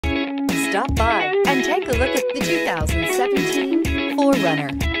Stop by and take a look at the 2017 4Runner.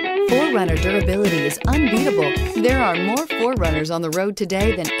 4Runner durability is unbeatable. There are more 4Runners on the road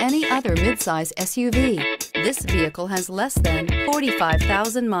today than any other midsize SUV. This vehicle has less than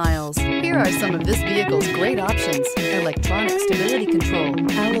 45,000 miles. Here are some of this vehicle's great options: electronic stability control,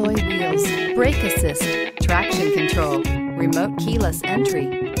 alloy wheels, brake assist, traction control, remote keyless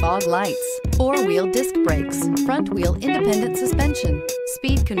entry, fog lights, four-wheel disc brakes, front-wheel independent suspension,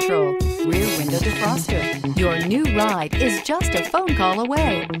 speed control, rear window defroster. Your new ride is just a phone call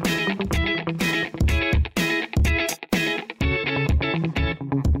away.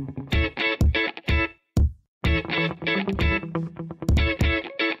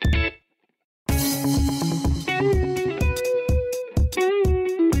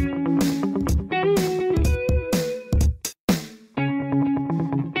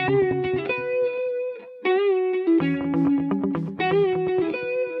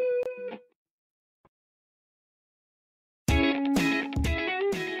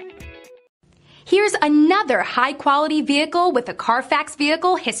 Here's another high-quality vehicle with a Carfax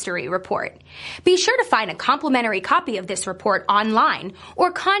Vehicle History Report. Be sure to find a complimentary copy of this report online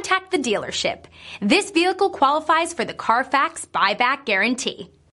or contact the dealership. This vehicle qualifies for the Carfax Buyback Guarantee.